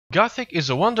Gothic is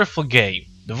a wonderful game.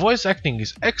 The voice acting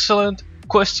is excellent,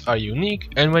 quests are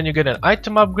unique, and when you get an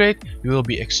item upgrade, you will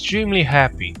be extremely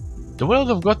happy. The world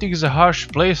of Gothic is a harsh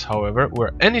place, however,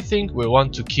 where anything will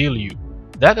want to kill you.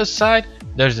 That aside,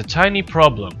 there's a tiny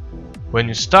problem. When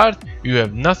you start, you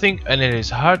have nothing and it is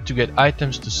hard to get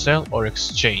items to sell or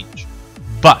exchange.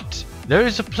 But there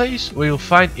is a place where you'll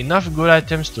find enough good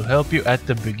items to help you at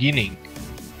the beginning.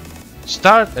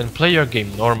 Start and play your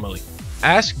game normally.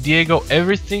 Ask Diego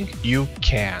everything you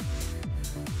can.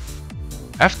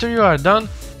 After you are done,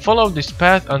 follow this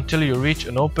path until you reach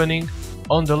an opening.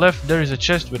 On the left there is a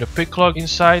chest with a picklock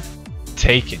inside.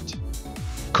 Take it.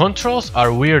 Controls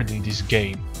are weird in this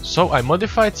game, so I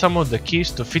modified some of the keys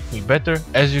to fit me better,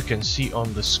 as you can see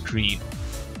on the screen.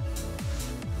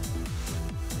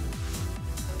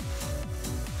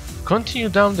 Continue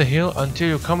down the hill until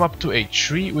you come up to a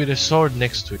tree with a sword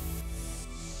next to it.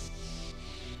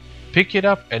 Pick it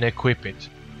up and equip it.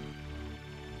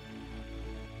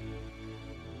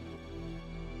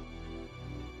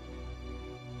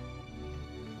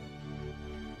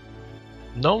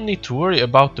 No need to worry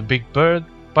about the big bird.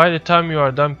 By the time you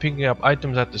are done picking up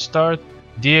items at the start,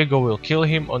 Diego will kill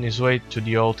him on his way to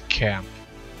the old camp.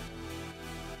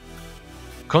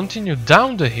 Continue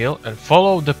down the hill and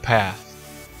follow the path.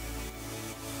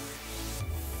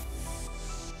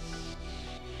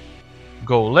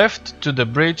 Go left to the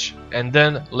bridge and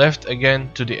then left again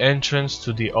to the entrance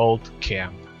to the old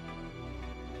camp.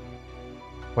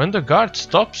 When the guard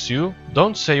stops you,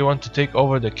 don't say you want to take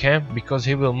over the camp because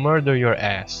he will murder your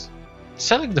ass.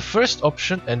 Select the first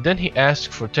option and then he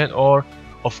asks for 10 ore.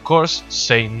 Of course,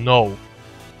 say no.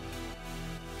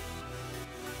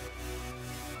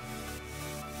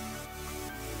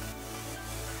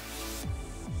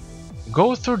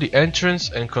 Go through the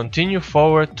entrance and continue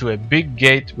forward to a big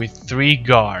gate with 3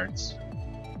 guards.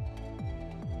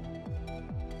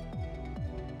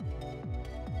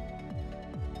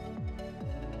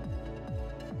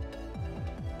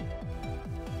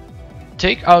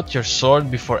 Take out your sword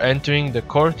before entering the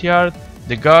courtyard.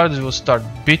 The guards will start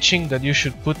bitching that you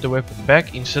should put the weapon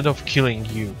back instead of killing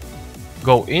you.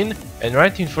 Go in and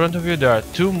right in front of you there are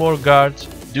 2 more guards.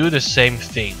 Do the same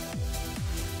thing.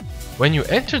 When you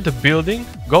enter the building,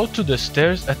 go to the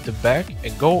stairs at the back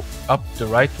and go up the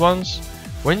right ones.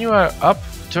 When you are up,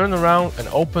 turn around and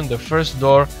open the first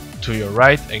door to your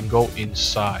right and go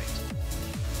inside.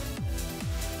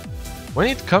 When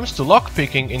it comes to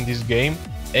lockpicking in this game,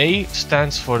 A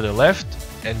stands for the left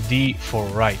and D for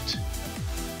right.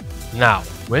 Now,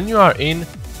 when you are in,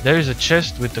 there is a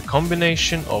chest with the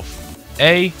combination of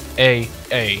A, D,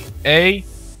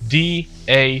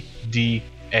 A.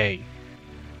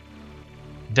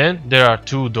 Then there are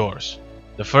 2 doors.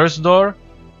 The first door,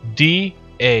 D,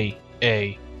 A,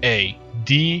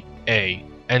 D, A.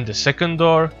 And the second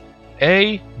door,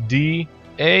 A, D,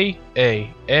 A,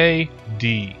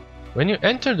 D. When you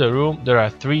enter the room, there are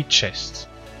 3 chests.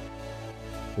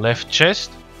 Left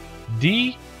chest,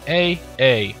 D, A,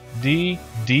 D,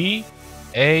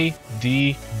 A,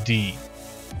 D.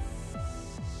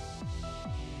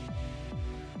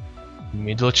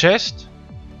 Middle chest,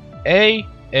 A,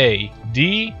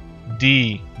 D,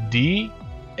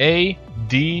 A,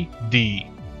 D.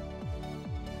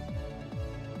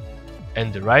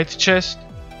 And the right chest,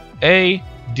 A,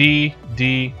 D,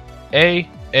 A,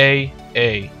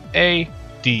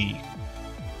 D.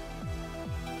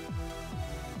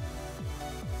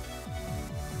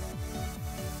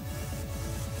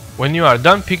 When you are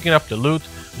done picking up the loot,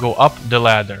 go up the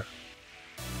ladder.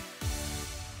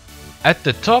 At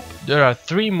the top there are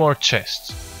 3 more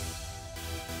chests.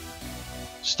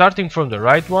 Starting from the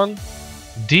right one,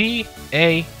 D,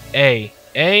 A, D,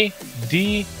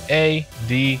 A,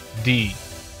 D.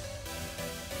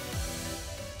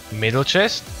 Middle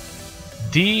chest,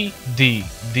 D, A,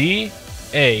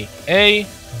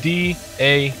 D,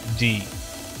 A, D.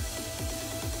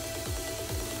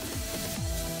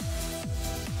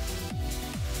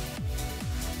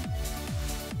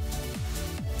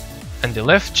 And the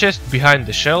left chest behind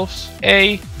the shelves,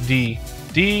 A, D,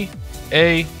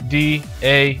 A, D,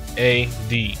 A,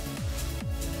 D.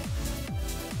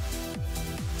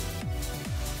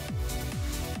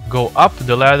 Go up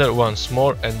the ladder once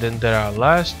more and then there are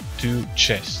last 2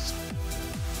 chests.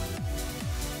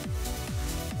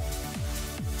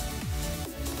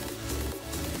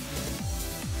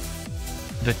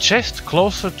 The chest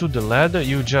closer to the ladder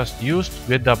you just used,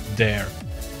 get up there.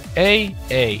 A,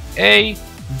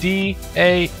 D,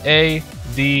 A,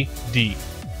 D.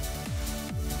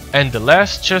 And the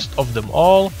last chest of them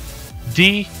all,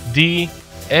 D,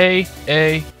 A, D,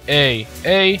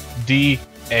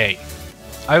 A.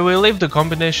 I will leave the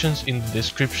combinations in the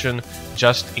description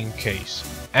just in case.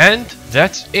 And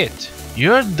that's it.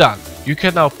 You're done. You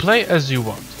can now play as you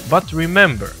want. But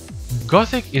remember,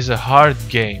 Gothic is a hard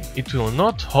game. It will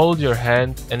not hold your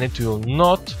hand and it will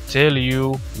not tell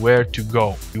you where to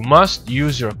go. You must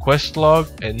use your quest log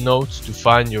and notes to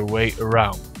find your way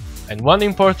around. And one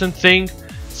important thing,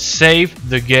 save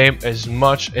the game as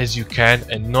much as you can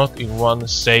and not in one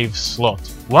save slot.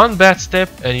 One bad step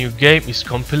and your game is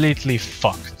completely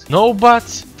fucked. No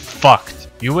buts, fucked.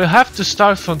 You will have to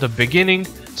start from the beginning,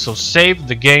 so save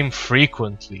the game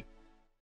frequently.